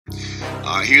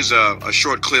Here's a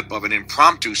short clip of an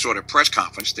impromptu sort of press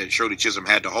conference that Shirley Chisholm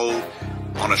had to hold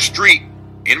on a street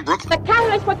in Brooklyn. The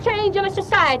catalyst for change in a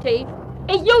society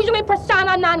is usually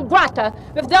persona non grata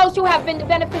with those who have been the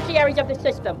beneficiaries of the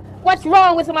system. What's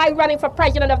wrong with my running for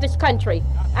president of this country?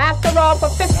 After all, for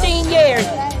 15 years,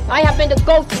 I have been the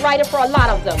ghostwriter for a lot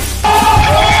of them.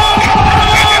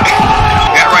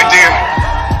 That right there,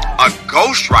 a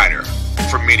ghostwriter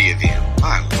for many of them.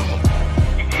 My Lord.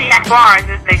 She had bars,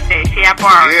 as they say. She had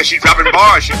bars. Yeah, she's dropping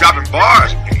bars. She's dropping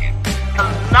bars, man.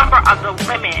 A number of the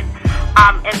women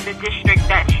in the district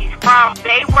that she's from,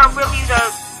 they were really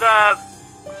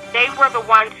they were the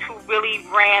ones who really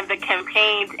ran the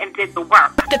campaigns and did the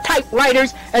work. The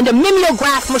typewriters and the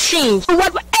mimeograph machines,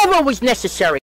 whatever was necessary.